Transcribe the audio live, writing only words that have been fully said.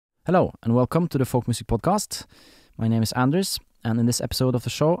Hello, and welcome to the Folk Music Podcast. My name is Anders, and in this episode of the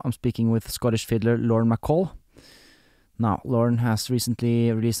show, I'm speaking with Scottish fiddler Lauren MacColl. Now, Lauren has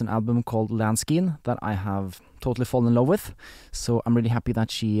recently released an album called Landskein that I have totally fallen in love with, so I'm really happy that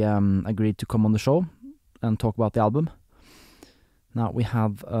she agreed to come on the show and talk about the album. Now, we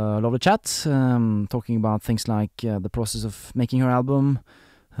have a lovely chat, talking about things like the process of making her album,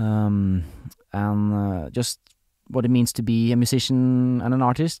 and just what it means to be a musician and an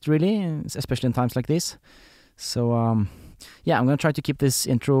artist, really, especially in times like this. So, I'm going to try to keep this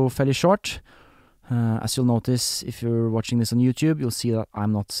intro fairly short. As you'll notice, if you're watching this on YouTube, you'll see that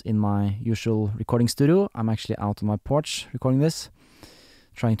I'm not in my usual recording studio. I'm actually out on my porch recording this,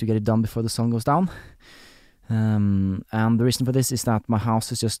 trying to get it done before the sun goes down. And the reason for this is that my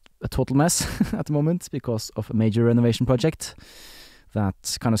house is just a total mess at the moment because of a major renovation project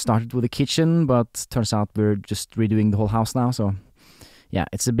that kind of started with the kitchen, but turns out we're just redoing the whole house now. So yeah,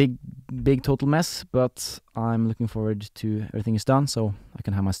 it's a big total mess, but I'm looking forward to everything is done so I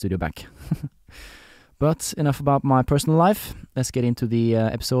can have my studio back. But enough about my personal life. Let's get into the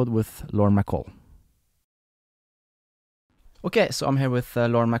episode with Lauren MacColl. Okay, so I'm here with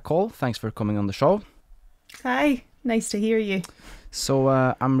Lauren MacColl. Thanks for coming on the show. Hi, nice to hear you. So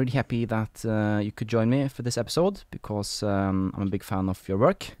I'm really happy that you could join me for this episode because I'm a big fan of your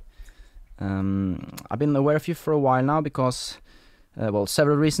work. I've been aware of you for a while now because,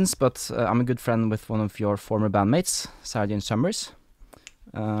 several reasons, but I'm a good friend with one of your former bandmates, Sarah Summers,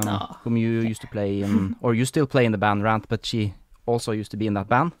 whom you used to play in, or you still play in the band Rant, but she also used to be in that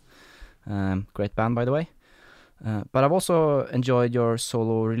band. Great band, by the way. But I've also enjoyed your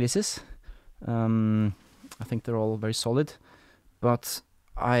solo releases. I think they're all very solid. But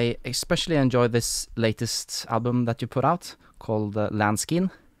I especially enjoyed this latest album that you put out called Landskein.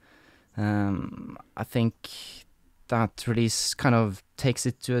 I think that release kind of takes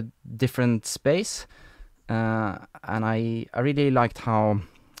it to a different space. And I really liked how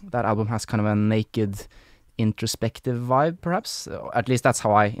that album has kind of a naked, introspective vibe, perhaps. At least that's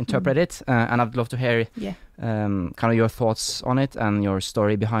how I interpret it. And I'd love to hear kind of your thoughts on it and your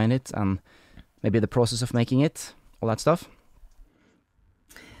story behind it and maybe the process of making it, all that stuff.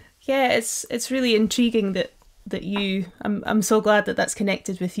 Yeah, it's really intriguing that you. I'm so glad that that's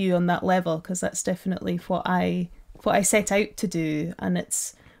connected with you on that level, because that's definitely what I set out to do, and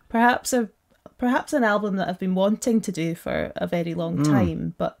it's perhaps an album that I've been wanting to do for a very long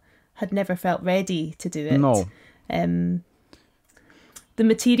time, but had never felt ready to do it. No. The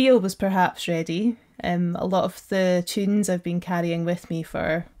material was perhaps ready. A lot of the tunes I've been carrying with me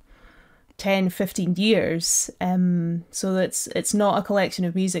for 10-15 years, so it's not a collection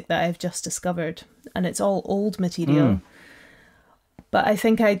of music that I've just discovered, and it's all old material. But I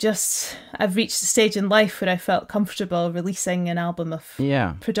think I've reached a stage in life where I felt comfortable releasing an album of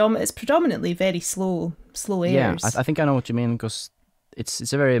it's predominantly very slow airs. Yeah, I think I know what you mean, because it's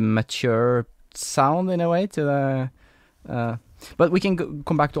a very mature sound in a way to the but we can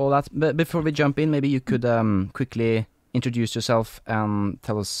come back to all that. But before we jump in, maybe you could quickly introduce yourself and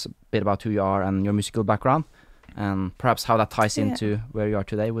tell us a bit about who you are and your musical background, and perhaps how that ties into where you are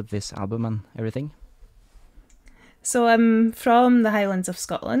today with this album and everything. So I'm from the Highlands of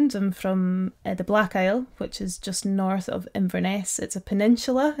Scotland. I'm from the Black Isle, which is just north of Inverness. It's a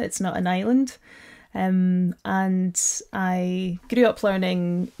peninsula, it's not an island. And I grew up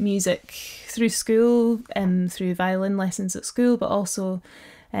learning music through school, through violin lessons at school, but also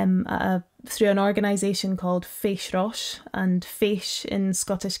through an organisation called Fèis Rosh, and Fèis in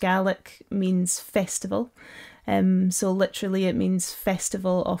Scottish Gaelic means festival. So literally it means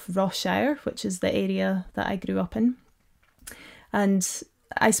Festival of Rossshire, which is the area that I grew up in. And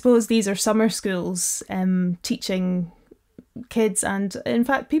I suppose these are summer schools, teaching kids and in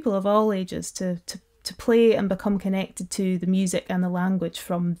fact people of all ages to play and become connected to the music and the language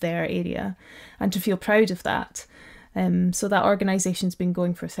from their area and to feel proud of that. So that organisation's been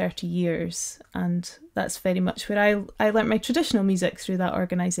going for 30 years, and that's very much where I learnt my traditional music through that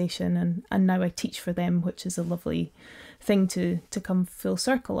organisation, and now I teach for them, which is a lovely thing to come full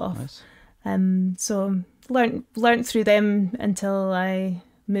circle of. Nice. So learnt through them until I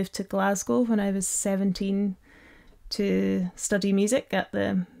moved to Glasgow when I was 17 to study music at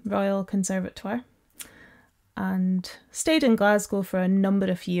the Royal Conservatoire, and stayed in Glasgow for a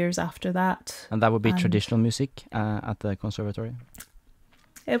number of years after that. And that would be traditional music at the conservatory?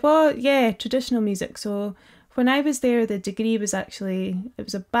 It was, yeah, traditional music. So when I was there, the degree was it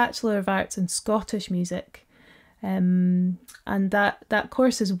was a Bachelor of Arts in Scottish Music. And that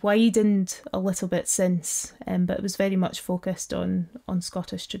course has widened a little bit since, but it was very much focused on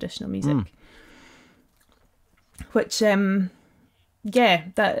Scottish traditional music. Which yeah,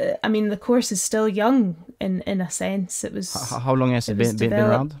 that I mean the course is still young in a sense. It was How long has it been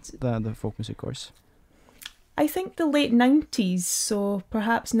around, developed, the folk music course? I think the late 90s, so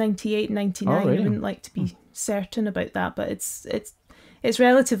perhaps 98, 99. Oh, really? I wouldn't like to be certain about that, but it's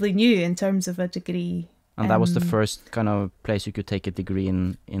relatively new in terms of a degree. And that was the first kind of place you could take a degree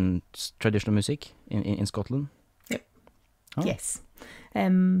in traditional music in Scotland? Yep. Oh. Yes.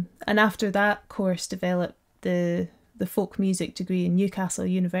 And after that course developed the folk music degree in Newcastle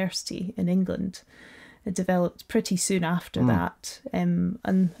University in England. It developed pretty soon after that. And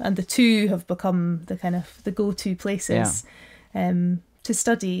the two have become the kind of the go-to places to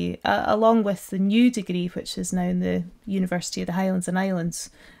study, along with the new degree, which is now in the University of the Highlands and Islands,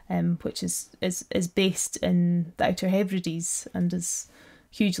 which is based in the Outer Hebrides and is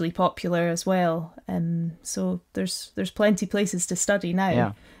hugely popular as well. So there's plenty places to study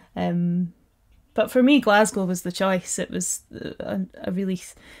now. But for me, Glasgow was the choice. It was a really,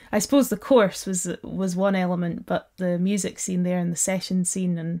 I suppose the course was one element, but the music scene there and the session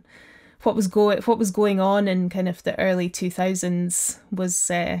scene and what was going on in kind of the early 2000s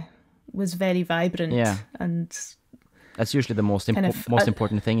was very vibrant. Yeah, and that's usually the most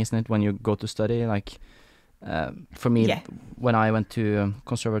important thing, isn't it? When you go to study, like for me, when I went to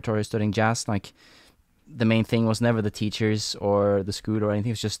conservatory studying jazz, like the main thing was never the teachers or the school or anything.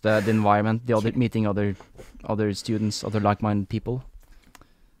 It was just the environment, meeting other students, other like-minded people.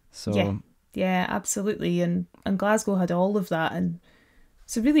 So yeah, absolutely. And Glasgow had all of that, and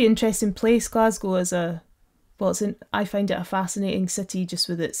it's a really interesting place. Glasgow is I find it a fascinating city just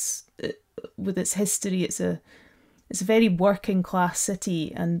with its history. It's a very working class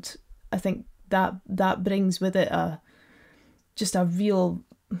city, and I think that brings with it a real.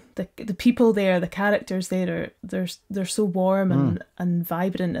 The people there, the characters there, they're so warm and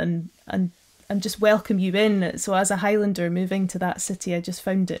vibrant and just welcome you in. So as a Highlander moving to that city, I just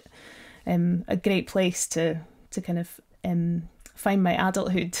found it a great place to kind of find my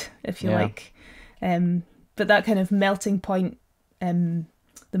adulthood, if you like. But that kind of melting point, the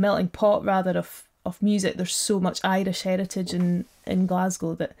melting pot rather of music. There's so much Irish heritage in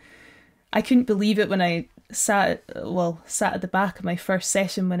Glasgow that I couldn't believe it when I sat at the back of my first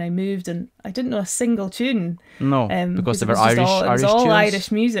session when I moved, and I didn't know a single tune. No, because they were Irish tunes. It was all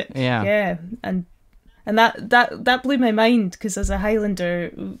Irish music. Yeah, and that blew my mind, because as a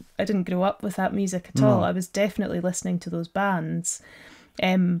Highlander, I didn't grow up with that music at all. I was definitely listening to those bands,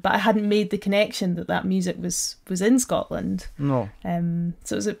 but I hadn't made the connection that music was in Scotland. No.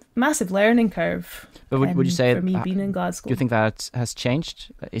 So it was a massive learning curve. But would you say for me being in Glasgow? Do you think that has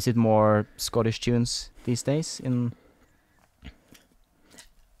changed? Is it more Scottish tunes these days?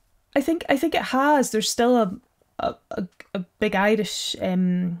 I think it has. There's still a big Irish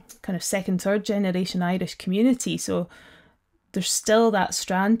kind of second, third generation Irish community. So there's still that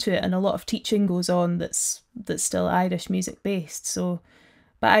strand to it, and a lot of teaching goes on that's still Irish music based. So,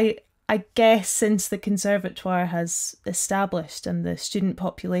 but I guess since the conservatoire has established and the student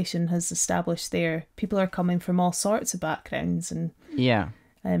population has established there, people are coming from all sorts of backgrounds, and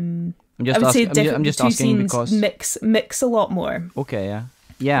I'm just asking because mix a lot more. Okay, I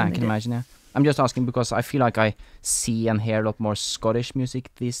can imagine. Yeah, I'm just asking because I feel like I see and hear a lot more Scottish music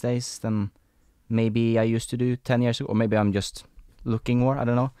these days than maybe I used to do 10 years ago, or maybe I'm just looking more. I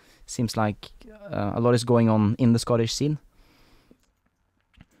don't know. Seems like a lot is going on in the Scottish scene.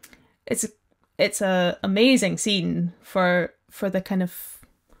 It's a amazing scene for the kind of,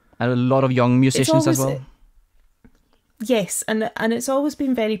 and a lot of young musicians as well. Yes, and it's always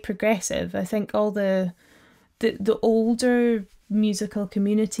been very progressive. I think all the older musical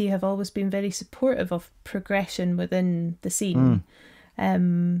community have always been very supportive of progression within the scene,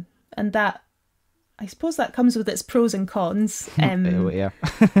 and that, I suppose, that comes with its pros and cons.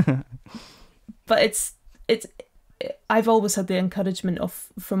 But it's I've always had the encouragement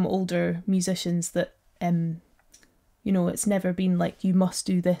from older musicians that it's never been like you must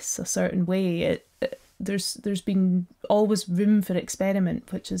do this a certain way. There's been always room for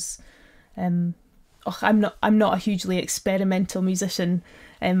experiment, which is I'm not a hugely experimental musician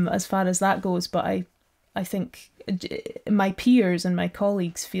as far as that goes, but I think my peers and my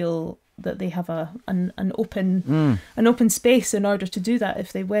colleagues feel that they have an open space in order to do that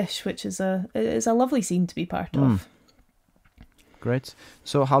if they wish, which is a lovely scene to be part of. Great.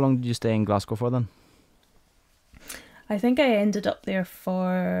 So how long did you stay in Glasgow for then? I think I ended up there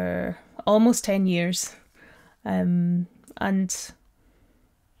for almost 10 years. And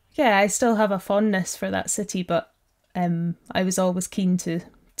yeah, I still have a fondness for that city, but I was always keen to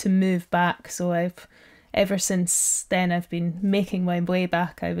move back. So ever since then I've been making my way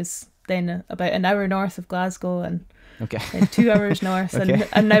back. I was then about an hour north of Glasgow, and Okay. 2 hours north, Okay.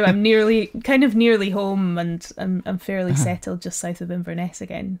 and now I'm nearly home, and I'm fairly settled just south of Inverness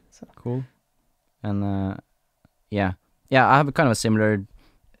again. So Cool. And yeah, I have a kind of a similar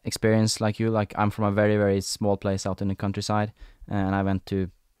experience like you. Like I'm from a very, very small place out in the countryside, and I went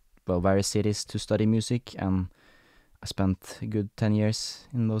to various cities to study music, and I spent a good 10 years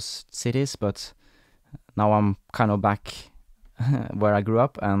in those cities, but now I'm kind of back where I grew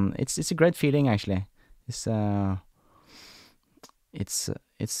up, and it's a great feeling actually. It's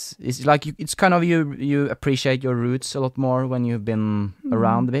like it's kind of you appreciate your roots a lot more when you've been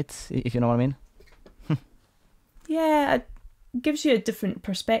around a bit, if you know what I mean. Yeah, it gives you a different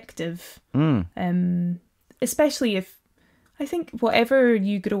perspective. Especially if, I think whatever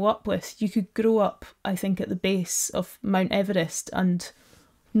you grow up with, you could grow up, I think, at the base of Mount Everest and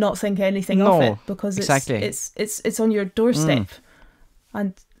not think anything of it, because it's on your doorstep.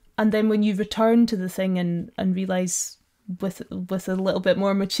 And then when you return to the thing and realise with a little bit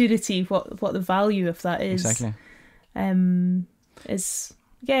more maturity what the value of that is. Exactly.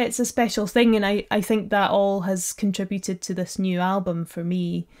 It's a special thing, and I think that all has contributed to this new album for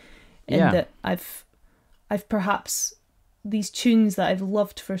me, that I've perhaps, these tunes that I've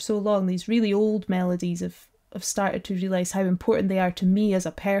loved for so long, these really old melodies, I've started to realise how important they are to me as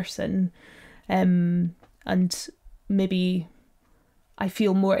a person, and maybe I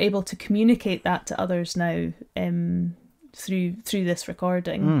feel more able to communicate that to others now through this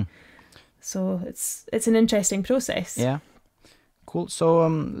recording. So it's an interesting process. Yeah. Cool. So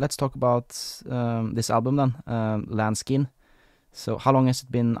let's talk about this album then, Landskein. So how long has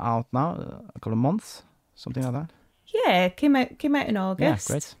it been out now? A couple of months, something like that. Yeah, it came out in August.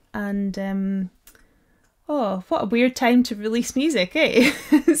 Yeah, great. And oh, what a weird time to release music, eh?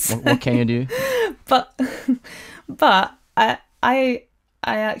 What can you do? But I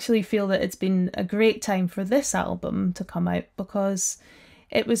actually feel that it's been a great time for this album to come out, because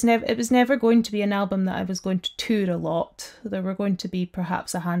it was never going to be an album that I was going to tour a lot. There were going to be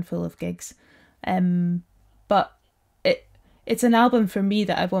perhaps a handful of gigs, but it's an album for me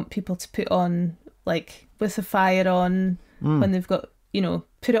that I want people to put on, like with the fire on, when they've got,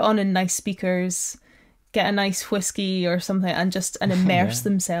 put it on in nice speakers, get a nice whiskey or something, and immerse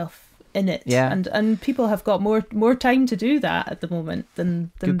themselves in it. Yeah. And people have got more time to do that at the moment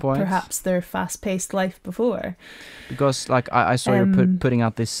than perhaps their fast-paced life before. Because like I saw you putting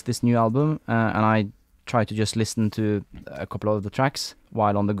out this new album, and I tried to just listen to a couple of the tracks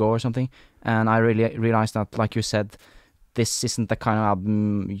while on the go or something, and I really realized that, like you said, this isn't the kind of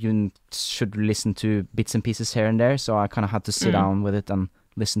album you should listen to bits and pieces here and there. So I kind of had to sit down with it and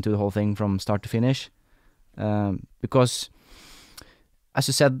listen to the whole thing from start to finish, because, as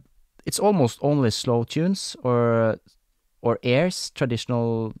you said, it's almost only slow tunes or airs,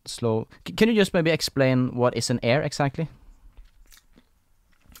 traditional slow. Can you just maybe explain what is an air exactly?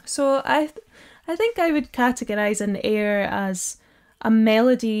 So I think I would categorize an air as a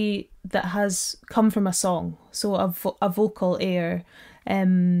melody that has come from a song, so a vocal air,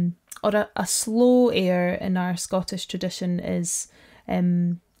 or a slow air in our Scottish tradition is,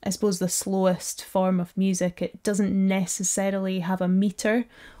 I suppose, the slowest form of music. It doesn't necessarily have a meter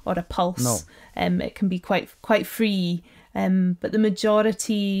or a pulse. No. It can be quite free, but the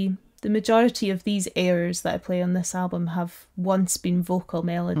majority of these airs that I play on this album have once been vocal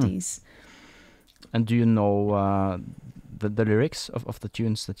melodies. And do you know the lyrics of the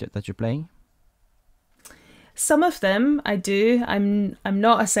tunes that you're playing? Some of them I do. I'm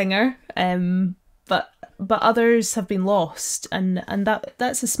not a singer, but others have been lost, and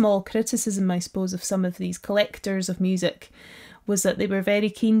that's a small criticism, I suppose, of some of these collectors of music, was that they were very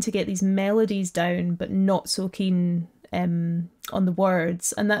keen to get these melodies down, but not so keen on the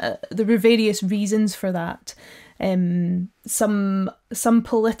words, and that there were various reasons for that. Some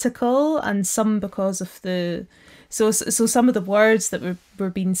political, and some because of the. So some of the words that were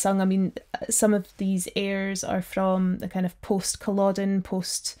being sung, I mean, some of these airs are from the kind of post-Culloden,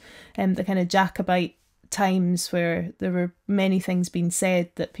 the kind of Jacobite times, where there were many things being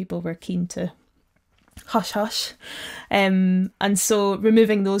said that people were keen to hush. And so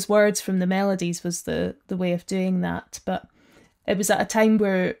removing those words from the melodies was the way of doing that. But it was at a time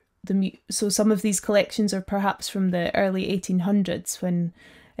where so some of these collections are perhaps from the early 1800s, when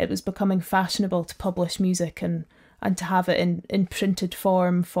it was becoming fashionable to publish music and to have it in printed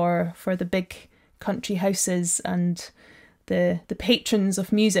form for the big country houses and the patrons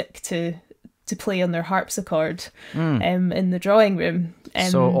of music to play on their harpsichord in the drawing room.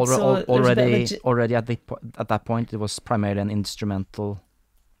 Already at that point, it was primarily an instrumental,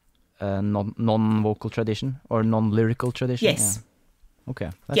 non-vocal tradition or non-lyrical tradition. Yes. Okay,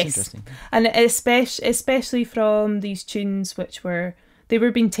 that's yes. interesting. And especially from these tunes which were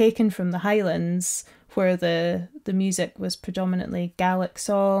being taken from the Highlands, where the music was predominantly Gaelic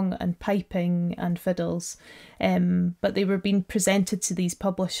song and piping and fiddles, but they were being presented to these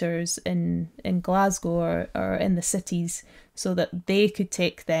publishers in Glasgow or in the cities, so that they could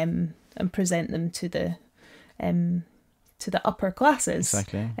take them and present them to the upper classes.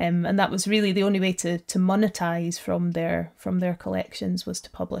 Exactly. And that was really the only way to monetize from their collections, was to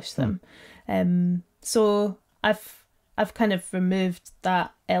publish them. So I've kind of removed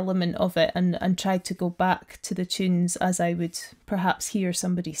that element of it and tried to go back to the tunes as I would perhaps hear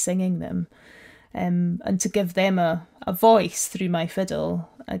somebody singing them, and to give them a voice through my fiddle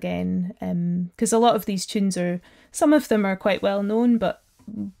again. Because a lot of these tunes some of them are quite well known, but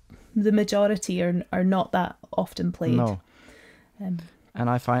the majority are not that often played. No. And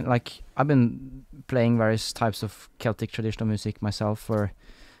I find, like, I've been playing various types of Celtic traditional music myself for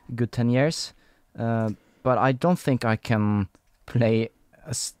a good 10 years, but I don't think I can play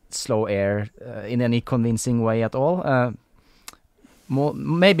a slow air in any convincing way at all.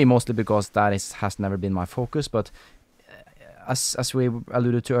 Maybe mostly because that has never been my focus, but as we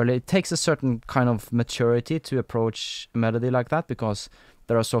alluded to earlier, it takes a certain kind of maturity to approach a melody like that, because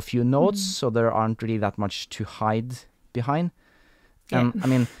there are so few notes, so there aren't really that much to hide behind. And I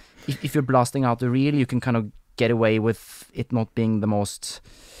mean, if you're blasting out the reel, you can kind of get away with it not being the most,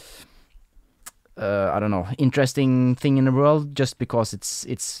 I don't know, interesting thing in the world, just because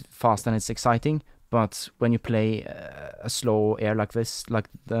it's fast and it's exciting. But when you play a slow air like this, like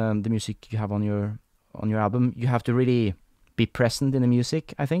the music you have on your album, you have to really be present in the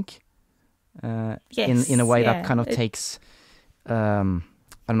music, I think. In a way that kind of takes, I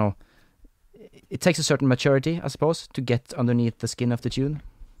don't know, it takes a certain maturity, I suppose, to get underneath the skin of the tune.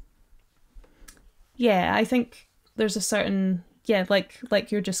 Yeah, I think there's a certain,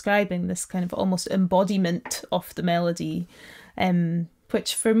 like you're describing, this kind of almost embodiment of the melody,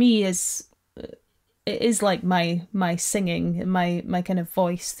 which for me is like my singing, my kind of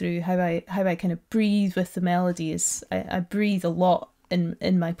voice through how I kind of breathe with the melody. I breathe a lot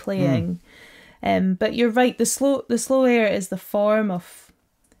in my playing. But you're right, the slow air is the form of,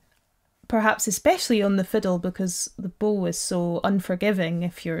 perhaps especially on the fiddle, because the bow is so unforgiving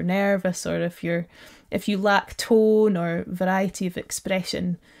if you're nervous or if you lack tone or variety of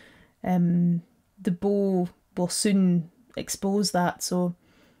expression. The bow will soon expose that. So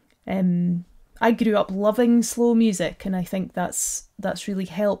I grew up loving slow music, and I think that's really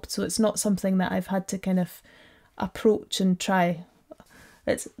helped. So it's not something that I've had to kind of approach and try.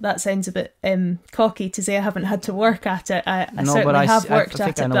 That sounds a bit cocky to say I haven't had to work at it. I certainly have worked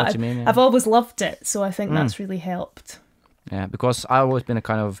at it, but I've always loved it, so I think that's really helped. Yeah, because I've always been a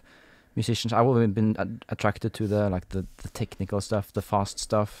kind of musician. I've always been attracted to the technical stuff, the fast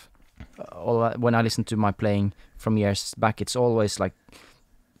stuff. When I listen to my playing from years back, it's always like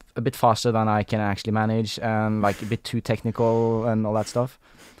a bit faster than I can actually manage, and like a bit too technical and all that stuff.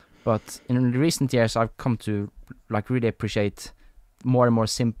 But in recent years, I've come to like really appreciate more and more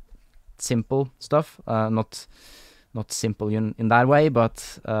simple stuff, not simple in that way,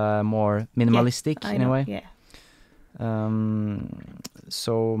 but more minimalistic in a way.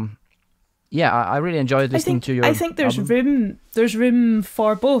 So yeah, I really enjoyed listening to your I think there's album. room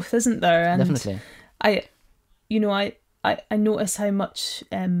for both, isn't there? And definitely. I notice how much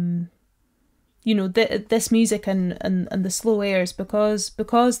this music and the slow airs,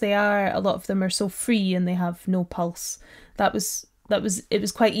 because they are, a lot of them are so free and they have no pulse. It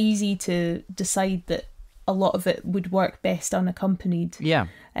was quite easy to decide that a lot of it would work best unaccompanied. Yeah.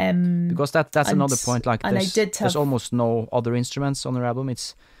 Because that's another point. Like, there's almost no other instruments on the album.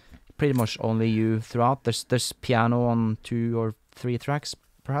 It's pretty much only you throughout. There's piano on 2 or 3 tracks,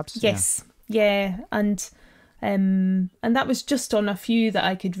 perhaps. Yes. Yeah. And that was just on a few that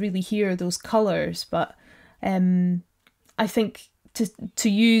I could really hear those colours. But I think to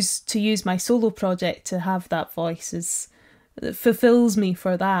use my solo project to have that voice it fulfills me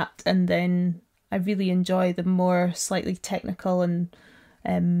for that. And then I really enjoy the more slightly technical and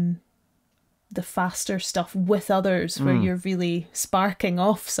the faster stuff with others, where you're really sparking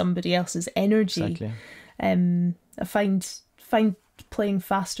off somebody else's energy. Exactly. I find playing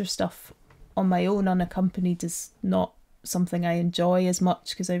faster stuff on my own unaccompanied is not something I enjoy as much,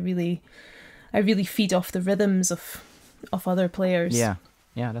 because I really feed off the rhythms of other players. Yeah,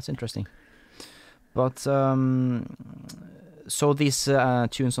 that's interesting. But so these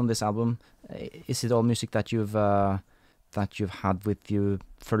tunes on this album, is it all music that you've had with you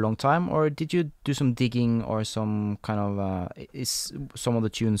for a long time, or did you do some digging, or some kind of is some of the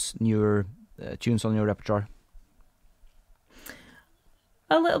tunes newer tunes on your repertoire?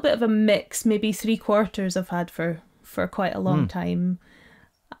 a little bit of a mix. Maybe 3/4 I've had for quite a long time.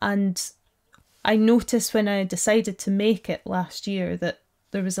 And I noticed when I decided to make it last year that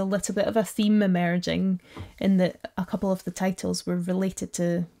there was a little bit of a theme emerging in that a couple of the titles were related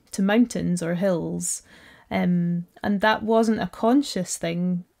to mountains or hills. And that wasn't a conscious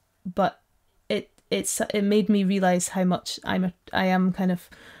thing, but it made me realise how much I am kind of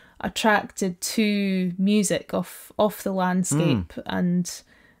attracted to music off the landscape, and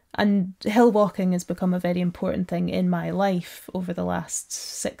hill walking has become a very important thing in my life over the last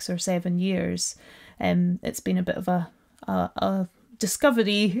 6 or 7 years. It's been a bit of a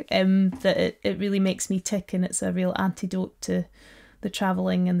discovery that it really makes me tick, and it's a real antidote to the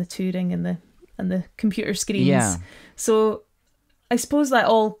travelling and the touring and the computer screens. Yeah. So I suppose that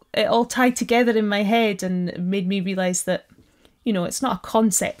it all tied together in my head and made me realise that, you know, it's not a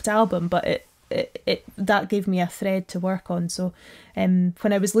concept album, but it that gave me a thread to work on. So when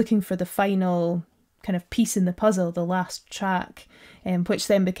I was looking for the final kind of piece in the puzzle, the last track, which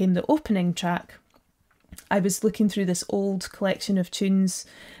then became the opening track, I was looking through this old collection of tunes,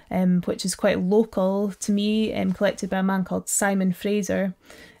 which is quite local to me, collected by a man called Simon Fraser,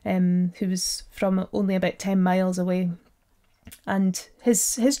 who was from only about 10 miles away. And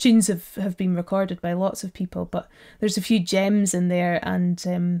his tunes have been recorded by lots of people, but there's a few gems in there.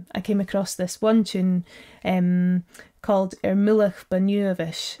 And I came across this one tune called Ermulach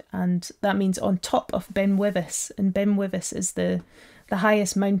Banuavish, and that means on top of Ben Wyvis. And Ben Wyvis is the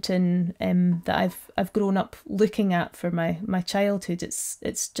highest mountain that I've grown up looking at for my childhood.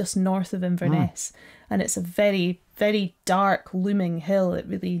 It's just north of Inverness, and it's a very, very dark looming hill. It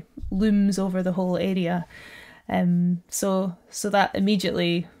really looms over the whole area. So that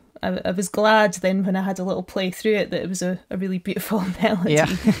immediately, I was glad then when I had a little play through it that it was a really beautiful melody.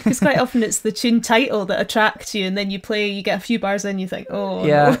 Yeah. Because quite often it's the tune title that attracts you, and then you play, you get a few bars in, you think, oh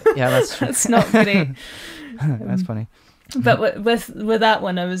yeah, no, yeah, that's true. that's not great. That's funny. But with that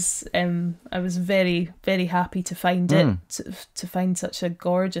one, I was very, very happy to find it, to find such a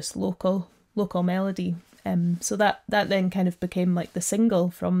gorgeous local melody. So that then kind of became like the single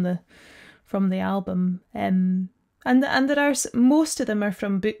from the album. And there are, most of them are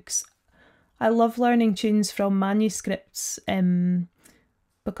from books. I love learning tunes from manuscripts,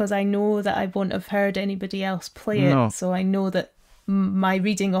 because I know that I won't have heard anybody else play it, so I know that my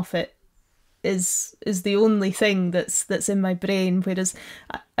reading of it is the only thing that's in my brain, whereas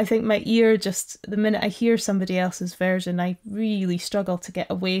I think my ear, just the minute I hear somebody else's version, I really struggle to get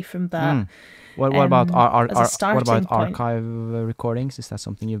away from that. What about point. archive recordings? Is that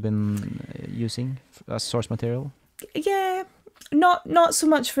something you've been using as source material? Yeah, not so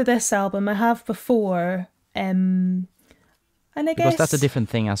much for this album. I have before, and I guess because that's a different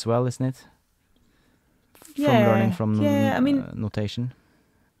thing as well, isn't it? From learning from notation.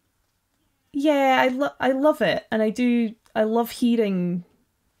 Yeah, I love it, and I love hearing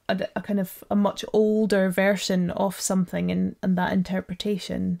a kind of a much older version of something and that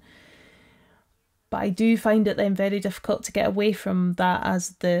interpretation. But I do find it then very difficult to get away from that as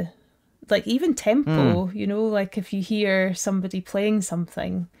the, like, even tempo, you know, like if you hear somebody playing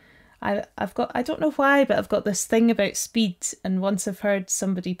something, I've got, I don't know why, but I've got this thing about speed, and once I've heard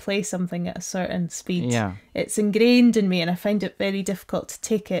somebody play something at a certain speed, it's ingrained in me, and I find it very difficult to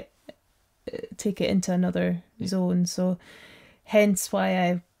take it into another zone. So hence why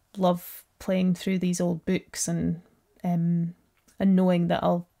I love playing through these old books and knowing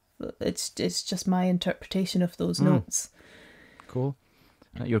that it's just my interpretation of those notes. Cool.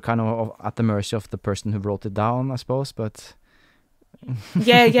 You're kind of at the mercy of the person who wrote it down, I suppose, but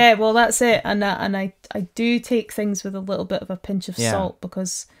yeah, well, that's it. And I do take things with a little bit of a pinch of salt,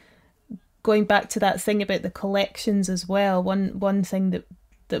 because going back to that thing about the collections as well, one thing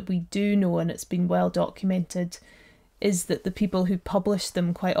that we do know, and it's been well documented, is that the people who published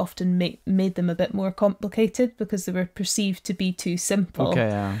them quite often made them a bit more complicated because they were perceived to be too simple. Okay,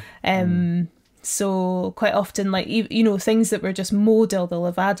 yeah. So quite often, like, you know, things that were just modal, they'll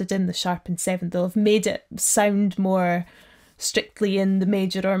have added in the sharpened seventh, they'll have made it sound more strictly in the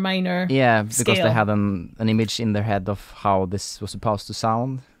major or minor because scale. they had an image in their head of how this was supposed to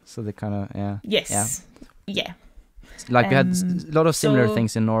sound, so they kind of yeah. Like we had a lot of similar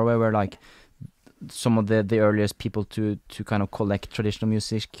things in Norway, where like some of the earliest people to kind of collect traditional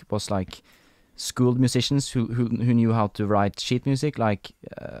music was like schooled musicians who knew how to write sheet music, like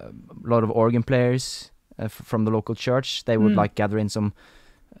a lot of organ players from the local church. They would like gather in some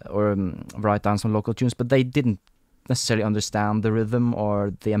or write down some local tunes, but they didn't necessarily understand the rhythm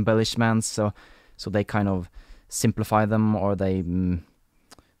or the embellishments, so they kind of simplify them, or they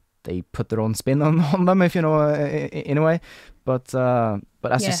put their own spin on them, if you know, in a way. But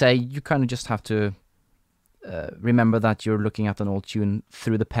as you say, you kind of just have to remember that you're looking at an old tune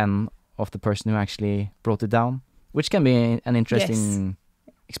through the pen of the person who actually brought it down, which can be an interesting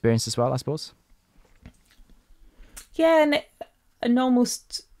experience as well, I suppose. Yeah, and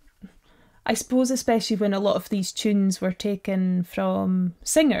almost, I suppose, especially when a lot of these tunes were taken from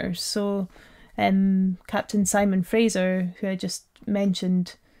singers. So Captain Simon Fraser, who I just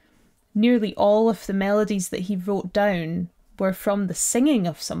mentioned, nearly all of the melodies that he wrote down were from the singing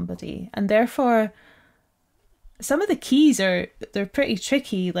of somebody, and therefore some of the keys they're pretty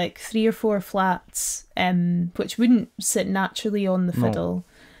tricky, like 3 or 4 flats, which wouldn't sit naturally on the fiddle.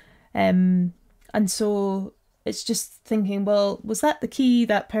 And so it's just thinking, well, was that the key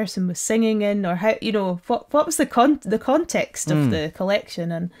that person was singing in, or how, what was the context of the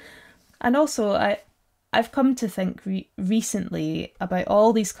collection? And also I've come to think recently about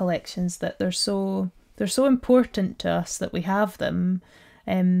all these collections that they're so important to us that we have them.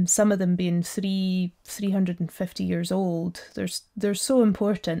 Some of them being 350 years old. They're so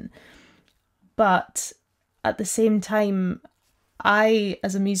important. But at the same time, I,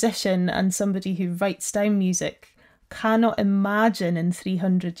 as a musician and somebody who writes down music, cannot imagine in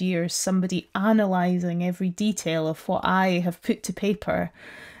 300 years somebody analysing every detail of what I have put to paper.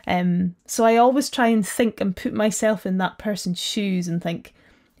 So I always try and think and put myself in that person's shoes and think,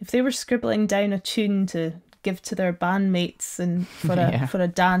 if they were scribbling down a tune to give to their bandmates and for a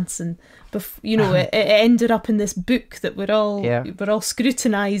dance, and it ended up in this book that we're all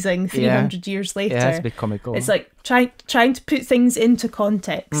scrutinising 300 years later. Yeah, it's a bit comical. It's like trying to put things into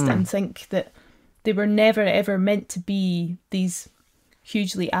context and think that they were never ever meant to be these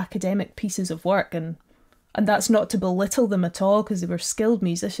hugely academic pieces of work, and that's not to belittle them at all, because they were skilled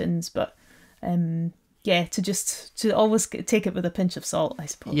musicians, but to always take it with a pinch of salt, I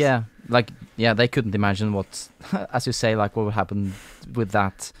suppose. They couldn't imagine what, as you say, like what would happen with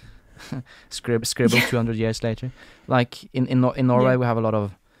that scribble 200 years later. Like in Norway, we have a lot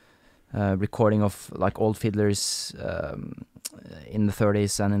of recording of like old fiddlers in the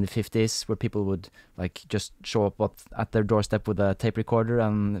 30s and in the 50s, where people would like just show up at their doorstep with a tape recorder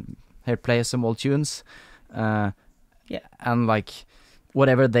and here play some old tunes, and like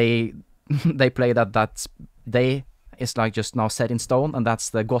whatever they play that day is like just now set in stone, and that's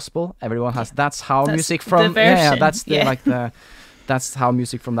the gospel. Everyone has that's how music from that's how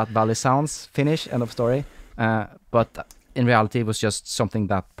music from that valley sounds. Finish, end of story. But in reality, it was just something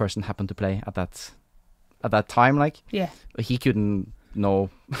that person happened to play at that time. Like he couldn't know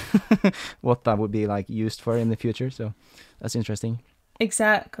what that would be like used for in the future. So that's interesting.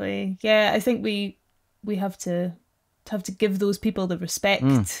 Exactly. Yeah, I think we have to give those people the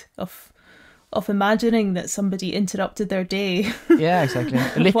respect of imagining that somebody interrupted their day. Yeah, exactly.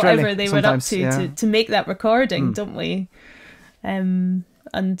 Literally, whatever they were up to make that recording, don't we? And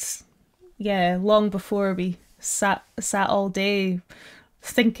long before we sat all day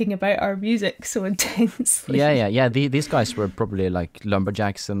thinking about our music so intensely. Yeah. These guys were probably like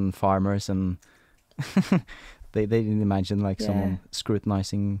lumberjacks and farmers, and they didn't imagine like someone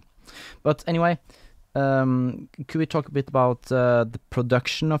scrutinizing. But anyway, could we talk a bit about the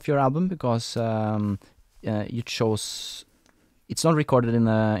production of your album, because it shows it's not recorded in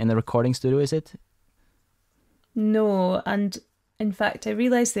a recording studio, is it? No, and in fact, I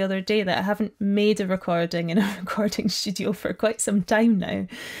realised the other day that I haven't made a recording in a recording studio for quite some time now.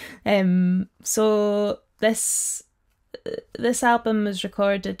 So this album was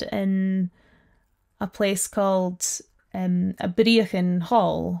recorded in a place called Abriachan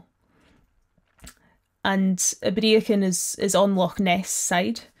Hall. And Abriachan is on Loch Ness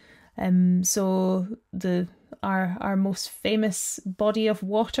side, so our most famous body of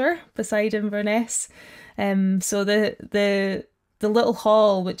water beside Inverness. So the little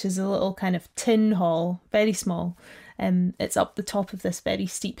hall, which is a little kind of tin hall, very small, it's up the top of this very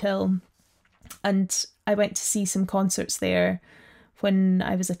steep hill, and I went to see some concerts there when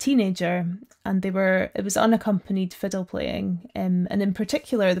I was a teenager, and it was unaccompanied fiddle playing, and in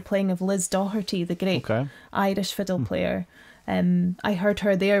particular the playing of Liz Doherty, the great Irish fiddle player. I heard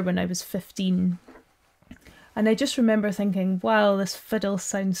her there when I was 15, and I just remember thinking, wow, this fiddle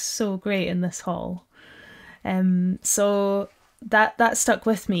sounds so great in this hall. So that stuck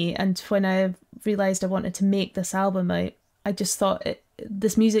with me, and when I realised I wanted to make this album, I just thought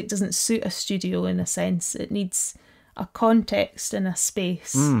this music doesn't suit a studio in a sense. It needs a context and a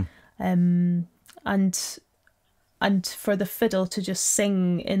space, and for the fiddle to just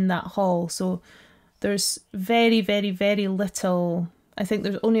sing in that hall. So there's very, very, very little I think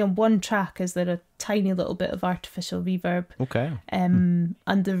there's only on one track is there a tiny little bit of artificial reverb. Okay. And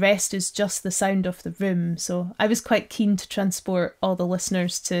the rest is just the sound of the room. So I was quite keen to transport all the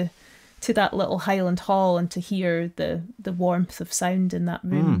listeners to that little Highland Hall and to hear the warmth of sound in that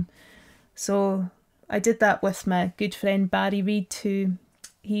room. So I did that with my good friend Barry Reid, who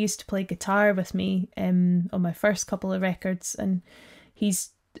he used to play guitar with me on my first couple of records, and he's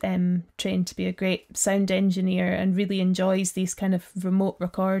trained to be a great sound engineer and really enjoys these kind of remote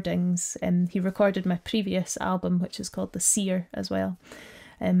recordings. He recorded my previous album, which is called The Seer, as well.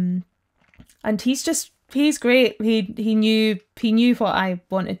 And he's great. He knew what I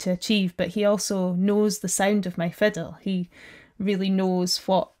wanted to achieve, but he also knows the sound of my fiddle. He really knows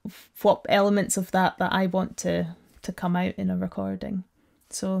what elements of that I want to come out in a recording.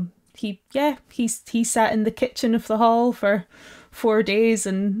 So he sat in the kitchen of the hall for 4 days,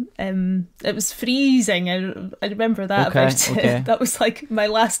 and it was freezing. I remember that about it. Okay. That was like my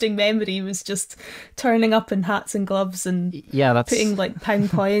lasting memory, was just turning up in hats and gloves and putting like pound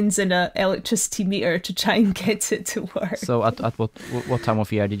coins in a electricity meter to try and get it to work. So at what time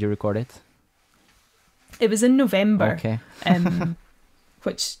of year did you record it? It was in November. Okay.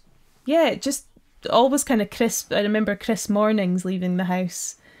 Which, yeah, just always kind of crisp. I remember crisp mornings leaving the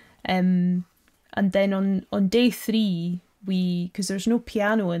house. And then on day 3, because there's no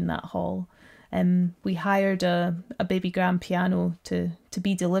piano in that hall, we hired a baby grand piano to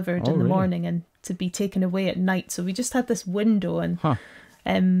be delivered in the morning and to be taken away at night. So we just had this window,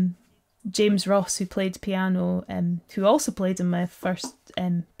 and James Ross, who played piano, who also played in my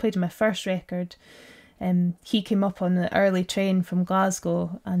first record, he came up on the early train from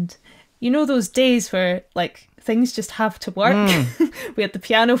Glasgow, and you know those days where like things just have to work. We had the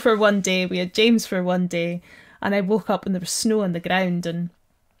piano for one day, we had James for one day, and I woke up and there was snow on the ground, and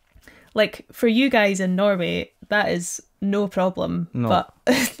like for you guys in Norway that is no problem, but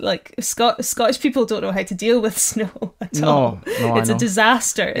like Scottish people don't know how to deal with snow at all. It's a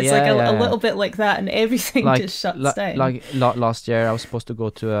disaster. It's a little bit like that, and everything just shuts down. Like last year I was supposed to go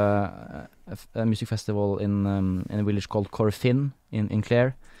to a music festival in a village called Corfin in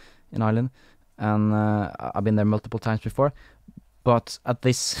Clare in Ireland, and I've been there multiple times before, but at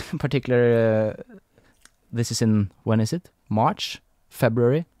this particular this is in, when is it? March?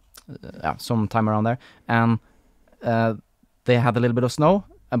 February? Sometime around there, and they had a little bit of snow,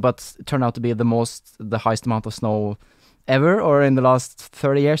 but it turned out to be the highest amount of snow ever, or in the last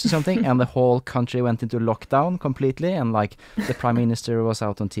 30 years or something, and the whole country went into lockdown completely, and like the prime minister was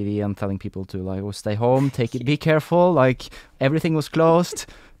out on TV and telling people to like stay home, be careful, like everything was closed,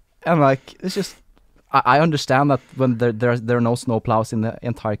 and like it's just I understand that when there are no snow plows in the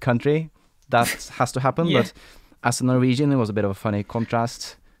entire country, that has to happen, but as a Norwegian it was a bit of a funny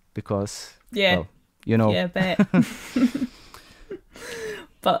contrast, because well, you know. Yeah, I bet.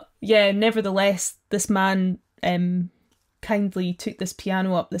 But yeah, nevertheless, this man kindly took this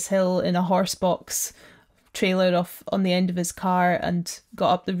piano up this hill in a horse box trailer off on the end of his car and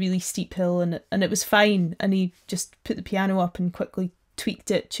got up the really steep hill, and it was fine, and he just put the piano up and quickly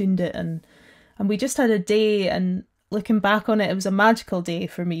tweaked it, tuned it, and we just had a day. And looking back on it, it was a magical day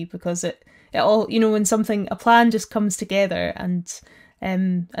for me, because it all, you know, when a plan just comes together, and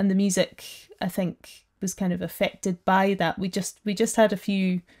the music, I think, was kind of affected by that. We just had a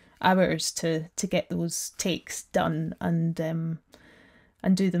few hours to get those takes done and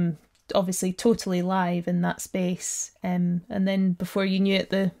do them obviously totally live in that space. And then before you knew it,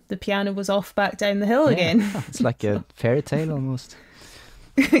 the piano was off back down the hill again. It's like a fairy tale almost.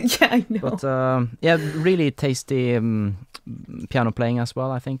 Yeah, I know. But really tasty piano playing as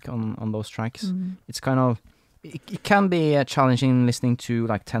well, I think, on those tracks. It's kind of, it can be challenging listening to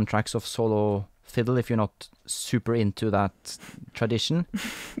like 10 tracks of solo fiddle if you're not super into that tradition.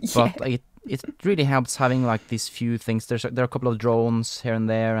 But like, it really helps having like these few things. There are a couple of drones here and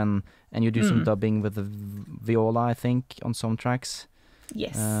there, and you do some dubbing with the viola, I think, on some tracks.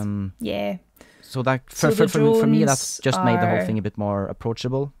 Yes. Yeah. So that for me, that's just made the whole thing a bit more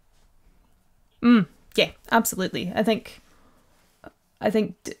approachable. Yeah, absolutely. I think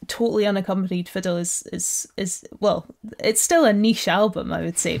totally unaccompanied fiddle is well, it's still a niche album, I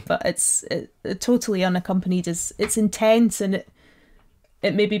would say, but it's totally unaccompanied it's intense, and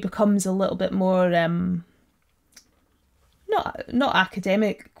it maybe becomes a little bit more not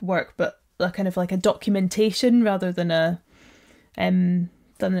academic work, but a kind of like a documentation rather than than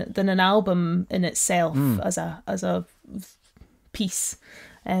an album in itself as a piece.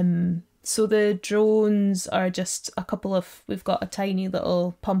 So the drones are just a couple of, we've got a tiny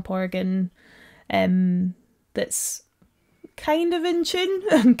little pump organ that's kind of in tune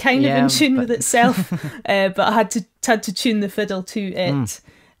and kind of in tune with itself, but I had to tune the fiddle to it,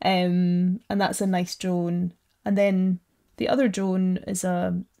 and that's a nice drone. And then the other drone is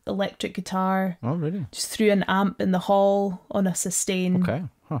a electric guitar. Oh, really? Just through an amp in the hall on a sustain. Okay.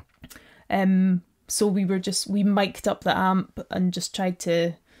 Huh. So we mic'd up the amp and just tried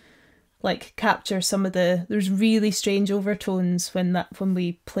to like capture some of there's really strange overtones when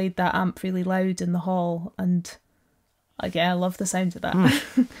we played that amp really loud in the hall, and again I love the sound of that.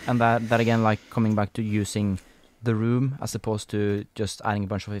 And that again, like coming back to using the room as opposed to just adding a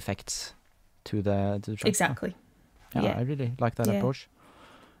bunch of effects to the track. Exactly. Yeah, I really like that approach.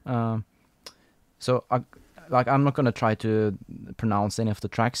 So I'm not gonna try to pronounce any of the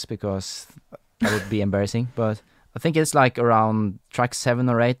tracks because that would be embarrassing, but I think it's like around track 7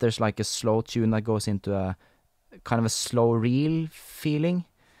 or 8, there's like a slow tune that goes into a kind of a slow reel feeling.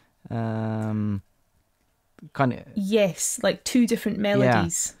 Kind of. Yes, like 2 different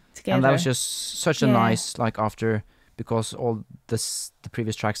melodies together. And that was just such a nice, like after, because all the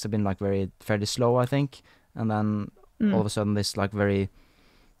previous tracks have been like fairly slow, I think. And then all of a sudden this like very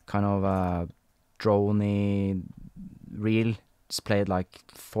kind of drony reel is played like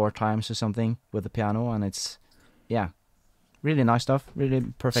 4 times or something with the piano, and it's really nice stuff, really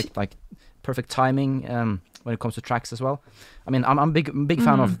perfect, like perfect timing when it comes to tracks as well. I mean, I'm a big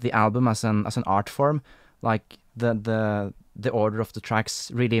fan of the album as an art form. Like the order of the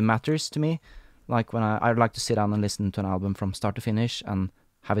tracks really matters to me. Like when I'd like to sit down and listen to an album from start to finish and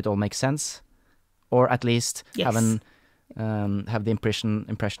have it all make sense, or at least have the impression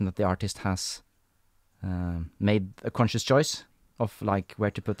that the artist has made a conscious choice of like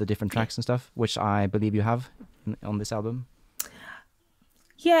where to put the different tracks and stuff, which I believe you have on this album.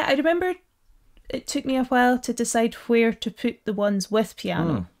 Yeah, I remember it took me a while to decide where to put the ones with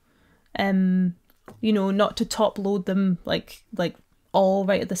piano. You know, not to top load them like all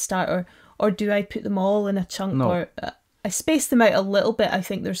right at the start, or do I put them all in a chunk? No. Or I space them out a little bit. I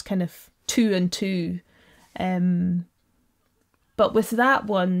think there's kind of 2 and 2. But with that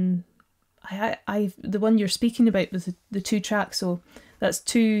one, I the one you're speaking about with the 2 tracks, so that's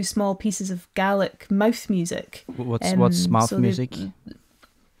 2 small pieces of Gaelic mouth music. What's mouth music?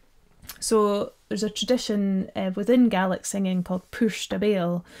 So there's a tradition within Gaelic singing called Push da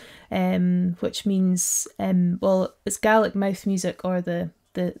Bail, which means it's Gaelic mouth music, or the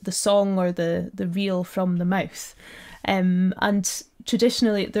song or the reel from the mouth, and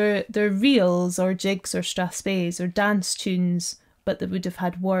traditionally they're reels or jigs or strathspeys or dance tunes, but they would have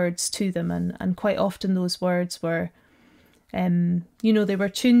had words to them, and quite often those words were, they were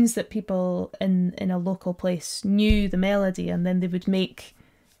tunes that people in a local place knew the melody, and then they would make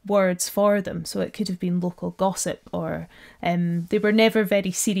words for them. So it could have been local gossip, or they were never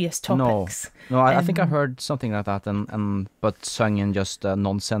very serious topics. No, I think I heard something like that, and but sung in just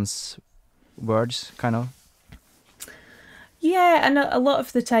nonsense words, kind of. Yeah, and a lot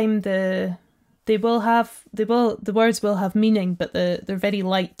of the time the words will have meaning, but they're very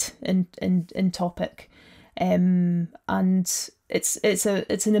light in topic, and it's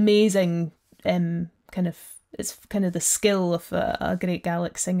an amazing it's kind of the skill of a great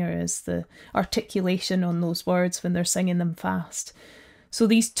Gaelic singer, is the articulation on those words when they're singing them fast. So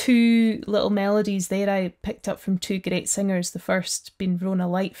these 2 little melodies there I picked up from 2 great singers. The first being Rona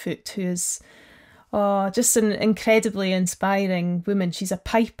Lightfoot, who is just an incredibly inspiring woman. She's a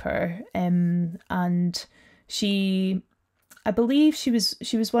piper, and I believe she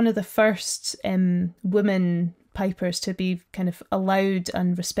was one of the first women pipers to be kind of allowed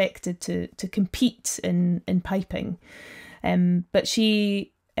and respected to compete in piping, but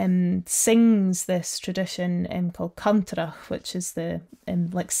she sings this tradition called cantrach, which is the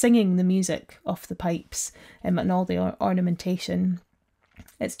like singing the music off the pipes, and all the ornamentation.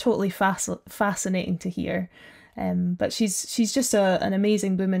 It's totally fascinating to hear, but she's just an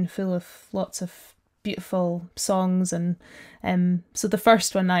amazing woman, full of lots of beautiful songs, and so the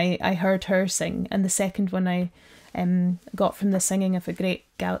first one I heard her sing, and the second one I got from the singing of a great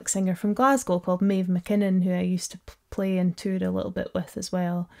Gaelic singer from Glasgow called Maeve McKinnon, who I used to play and tour a little bit with as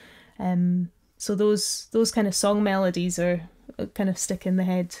well. So those kind of song melodies are kind of stick in the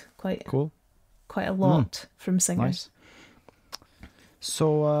head quite a lot from singers. Nice.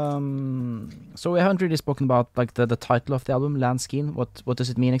 So we haven't really spoken about like the title of the album, Landskein. What does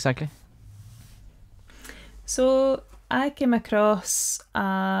it mean exactly? So I came across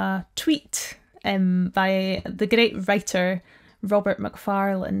a tweet by the great writer Robert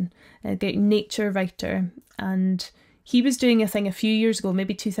Macfarlane, a great nature writer, and he was doing a thing a few years ago,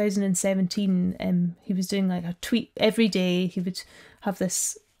 maybe 2017. He was doing like a tweet every day. He would have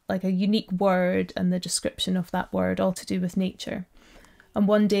this like a unique word and the description of that word, all to do with nature. And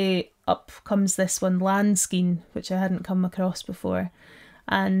one day up comes this one, Landskein, which I hadn't come across before.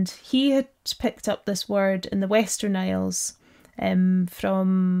 And he had picked up this word in the Western Isles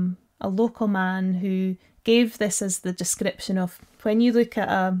from a local man who gave this as the description of when you look at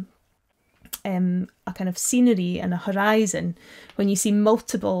a kind of scenery and a horizon, when you see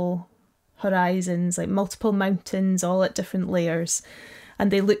multiple horizons, like multiple mountains all at different layers,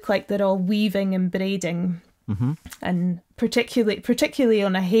 and they look like they're all weaving and braiding. Mm-hmm. And particularly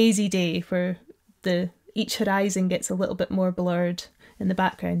on a hazy day where each horizon gets a little bit more blurred in the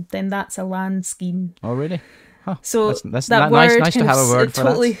background, then that's a Landskein. Oh, really? Huh. So that's that nice, word nice to have a word for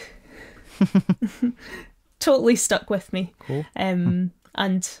totally, that. totally stuck with me. Cool. And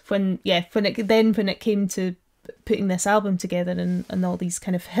when it came to putting this album together, and all these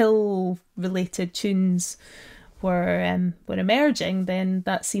kind of hill related tunes were emerging, then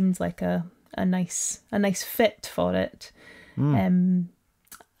that seemed like a nice fit for it. And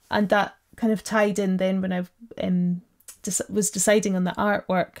that kind of tied in then when I was deciding on the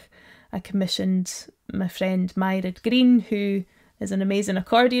artwork. I commissioned my friend Myrid Green, who is an amazing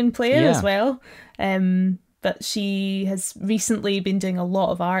accordion player as well. But she has recently been doing a lot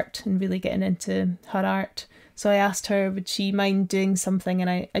of art and really getting into her art. So I asked her, would she mind doing something? And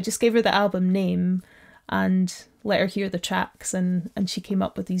I just gave her the album name and let her hear the tracks. And she came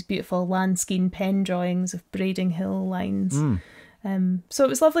up with these beautiful Landskein pen drawings of braiding hill lines. So it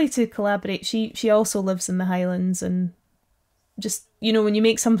was lovely to collaborate. She also lives in the Highlands, and just, you know, when you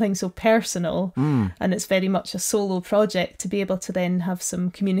make something so personal and it's very much a solo project, to be able to then have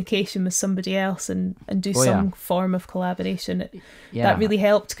some communication with somebody else and do form of collaboration, that really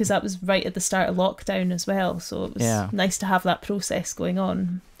helped, because that was right at the start of lockdown as well. So it was nice to have that process going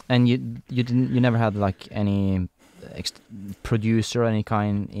on. And you never had like any producer or any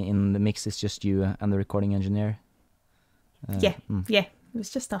kind in the mix? It's just you and the recording engineer? Yeah, it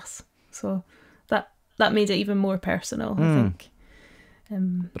was just us. So that made it even more personal, I think.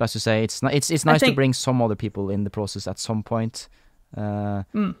 But as you say, it's nice to bring some other people in the process at some point,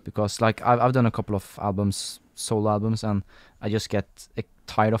 because like I've done a couple of solo albums, and I just get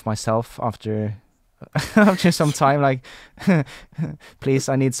tired of myself after some time. Like, please,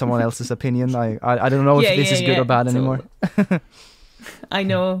 I need someone else's opinion. I don't know if this is good or bad anymore. I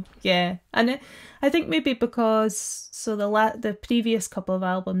know, and I think maybe because the previous couple of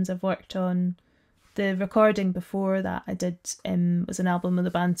albums I've worked on, the recording before that I did was an album with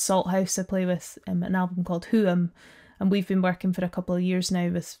the band Salthouse I play with, an album called Whoam, and we've been working for a couple of years now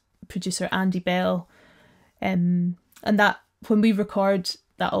with producer Andy Bell, and that when we record,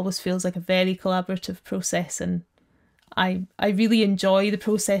 that always feels like a very collaborative process, and I really enjoy the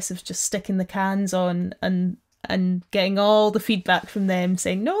process of just sticking the cans on and getting all the feedback from them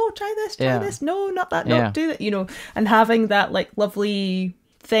saying, no, try this, no, not that, no, do that, you know, and having that like lovely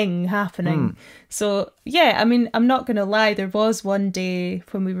thing happening. So I mean, I'm not gonna lie, there was one day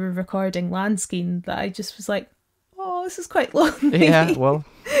when we were recording Landskein that I just was like, oh, this is quite lonely.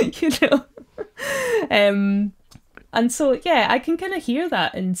 You know. And so I can kind of hear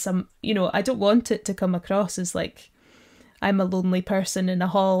that in some, you know, I don't want it to come across as like I'm a lonely person in a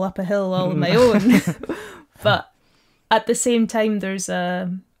hall up a hill all on my own. But at the same time, there's a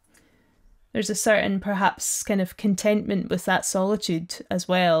certain perhaps kind of contentment with that solitude as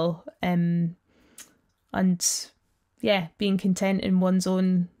well, and being content in one's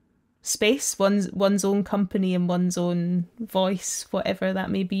own space, one's own company and one's own voice, whatever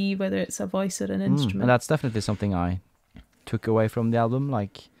that may be, whether it's a voice or an instrument. And that's definitely something I took away from the album,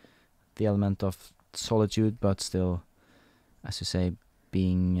 like the element of solitude, but still, as you say,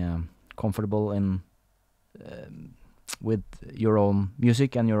 being comfortable in with your own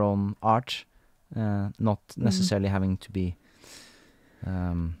music and your own art, not necessarily having to be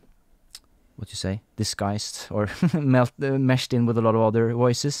disguised or meshed in with a lot of other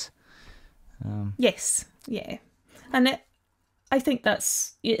voices. Yes, and I think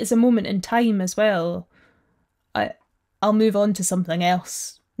it's a moment in time as well. I'll move on to something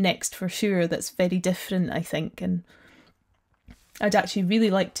else next for sure that's very different, I think, and I'd actually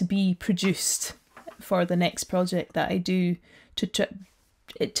really like to be produced for the next project that I do,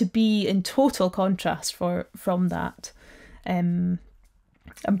 to be in total contrast from that, and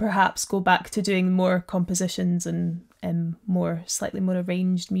perhaps go back to doing more compositions and slightly more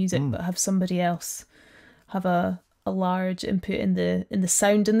arranged music, but have somebody else have a large input in the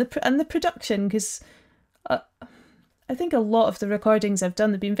sound and the production, because I think a lot of the recordings I've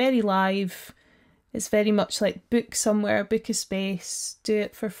done have been very live. It's very much like book somewhere, book a space, do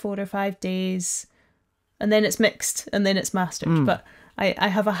it for 4 or 5 days, and then it's mixed and then it's mastered. But I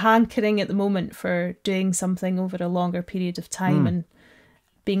have a hankering at the moment for doing something over a longer period of time and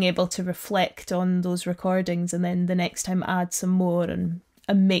being able to reflect on those recordings, and then the next time add some more and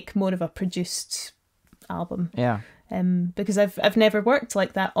make more of a produced album. Yeah. Because I've never worked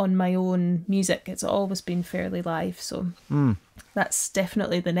like that on my own music. It's always been fairly live, so that's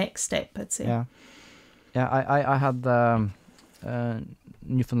definitely the next step, I'd say. Yeah. Yeah, I had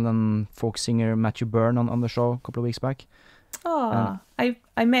Newfoundland folk singer Matthew Byrne on the show a couple of weeks back. Oh,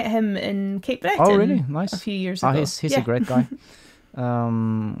 I met him in Cape Breton. Oh, really? Nice. A few years ago. He's a great guy.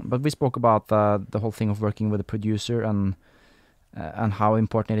 But we spoke about the whole thing of working with a producer and how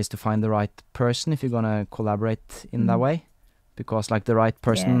important it is to find the right person if you're gonna collaborate in that way, because like the right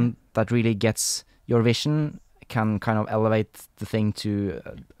person that really gets your vision can kind of elevate the thing to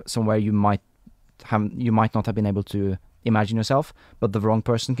somewhere you might not have been able to imagine yourself, but the wrong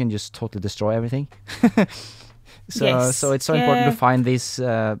person can just totally destroy everything. So it's so important to find these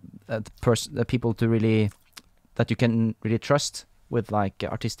people to really that you can really trust with like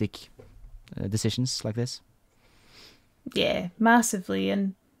artistic decisions like this. Yeah, massively,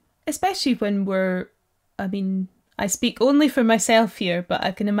 and especially when I speak only for myself here, but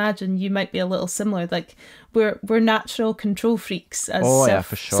I can imagine you might be a little similar. Like we're natural control freaks as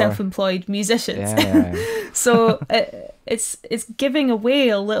self-employed musicians. Yeah. So it's giving away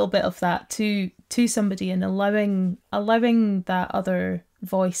a little bit of that to somebody and allowing that other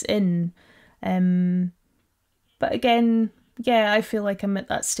voice in. But again, I feel like I'm at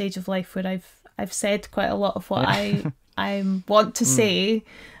that stage of life where I've said quite a lot of what I want to say,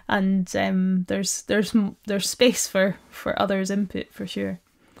 and there's space for others' input for sure.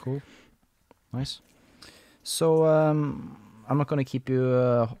 Cool, nice. So I'm not going to keep you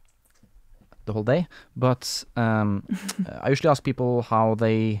the whole day, but I usually ask people how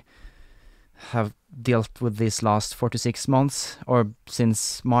they have dealt with these last 4 to 6 months, or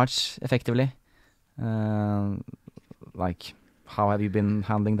since March, effectively. Like, how have you been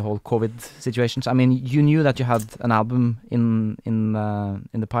handling the whole COVID situations? I mean, you knew that you had an album in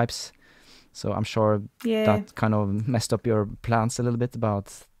the pipes, so I'm sure that kind of messed up your plans a little bit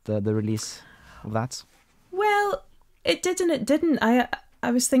about the release of that. Well, it did and it didn't. I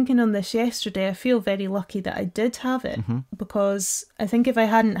was thinking on this yesterday. I feel very lucky that I did have it, because I think if I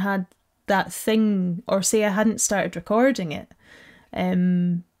hadn't had that thing, or say I hadn't started recording it,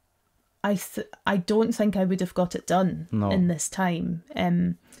 I don't think I would have got it done in this time. I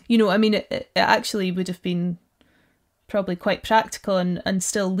mean, it actually would have been probably quite practical and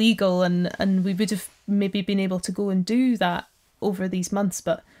still legal, and we would have maybe been able to go and do that over these months,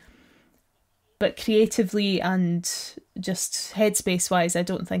 but creatively and just headspace wise, I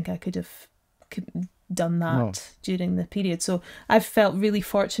don't think I could have done that during the period. So I've felt really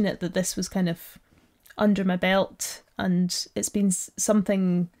fortunate that this was kind of under my belt, and it's been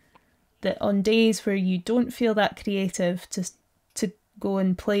something that on days where you don't feel that creative to go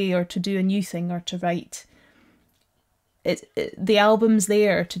and play or to do a new thing or to write, the album's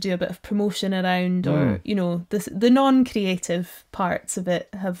there to do a bit of promotion around, or the non-creative parts of it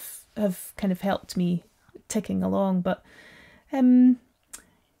have kind of helped me ticking along. But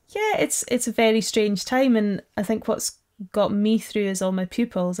it's a very strange time, and I think what's got me through is all my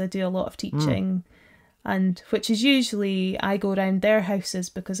pupils. I do a lot of teaching, and which is usually I go around their houses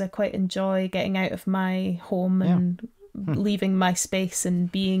because I quite enjoy getting out of my home and leaving my space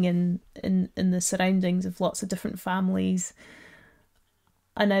and being in the surroundings of lots of different families.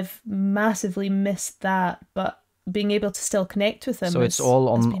 And I've massively missed that, but being able to still connect with them. So it's all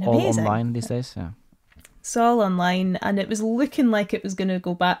online these days, yeah. It's all online, and it was looking like it was going to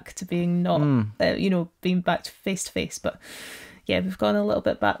go back to being being back to face, but yeah, we've gone a little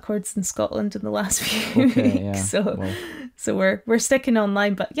bit backwards in Scotland in the last few weeks. Yeah. So we're sticking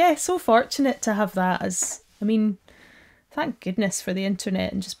online, but yeah, so fortunate to have that as, I mean, thank goodness for the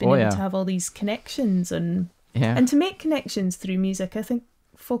internet and just being able to have all these connections and to make connections through music. I think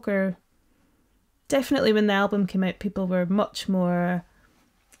folk are definitely, when the album came out, people were much more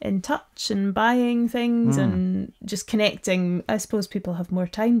in touch and buying things and just connecting. I suppose people have more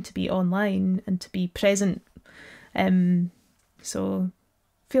time to be online and to be present. So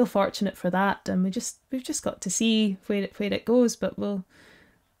feel fortunate for that, and we've just got to see where it goes, but we'll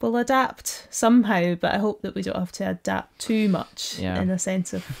adapt somehow. But I hope that we don't have to adapt too much in a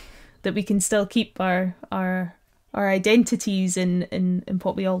sense of that we can still keep our identities in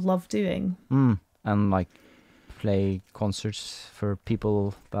what we all love doing. And like play concerts for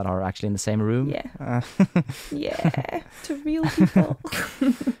people that are actually in the same room. To real people.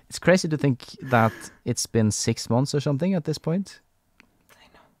 It's crazy to think that it's been 6 months or something at this point. I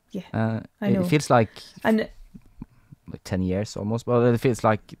know. It feels like like 10 years almost, but it feels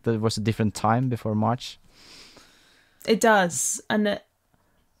like there was a different time before March. It does, and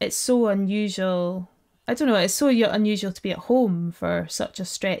it's so unusual. I don't know, it's so unusual to be at home for such a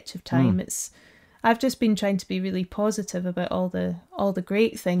stretch of time. I've just been trying to be really positive about all the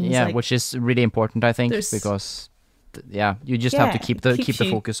great things. Yeah, like, which is really important, I think, because you just have to keep the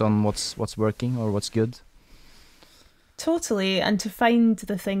focus on what's working or what's good. Totally, and to find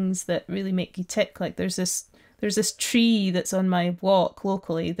the things that really make you tick. Like there's this tree that's on my walk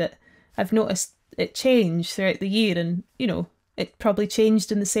locally that I've noticed it changed throughout the year, and it probably changed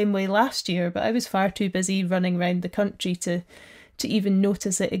in the same way last year, but I was far too busy running around the country to even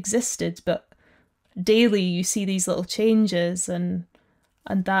notice it existed. But daily you see these little changes, and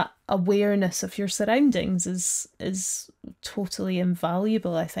that awareness of your surroundings is totally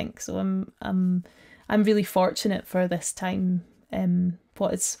invaluable, I think. So I'm really fortunate for this time,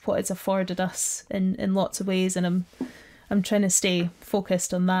 what it's afforded us in lots of ways, and I'm trying to stay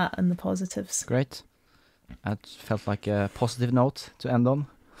focused on that and the positives. Great. That felt like a positive note to end on.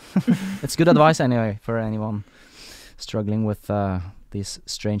 It's good advice anyway for anyone struggling with these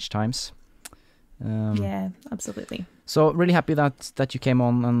strange times. Yeah, absolutely. So really happy that you came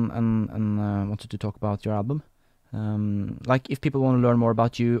on and wanted to talk about your album. Like if people want to learn more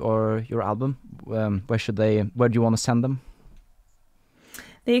about you or your album, where do you want to send them?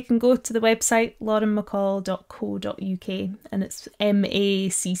 They can go to the website laurenmaccol.co.uk, and it's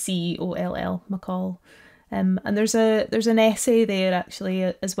MACCOLL MacColl. And there's an essay there actually,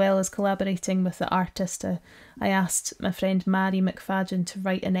 as well as collaborating with the artist. I asked my friend Mary McFadden to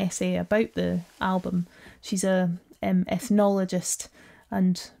write an essay about the album. She's a ethnologist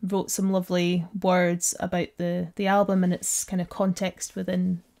and wrote some lovely words about the album and its kind of context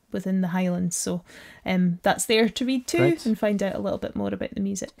within the Highlands. So that's there to read too. Great. And find out a little bit more about the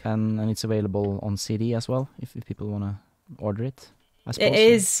music. And it's available on CD as well if people want to order it. I suppose. It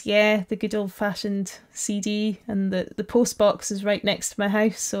is, yeah, the good old-fashioned CD, and the post box is right next to my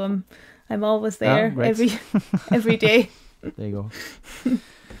house, so I'm always there every day. There you go.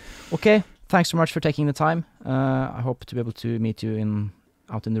 Okay, thanks so much for taking the time. I hope to be able to meet you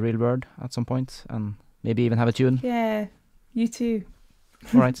out in the real world at some point, and maybe even have a tune. Yeah, you too.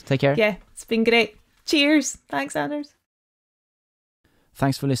 All right, take care. Yeah, it's been great. Cheers. Thanks, Anders.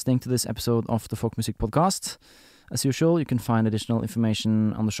 Thanks for listening to this episode of the Folk Music Podcast. As usual, you can find additional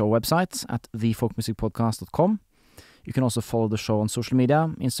information on the show website at thefolkmusicpodcast.com. You can also follow the show on social media,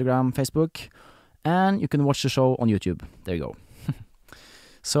 Instagram, Facebook, and you can watch the show on YouTube. There you go.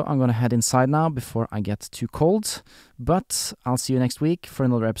 So I'm going to head inside now before I get too cold, but I'll see you next week for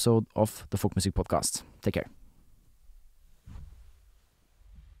another episode of the Folk Music Podcast. Take care.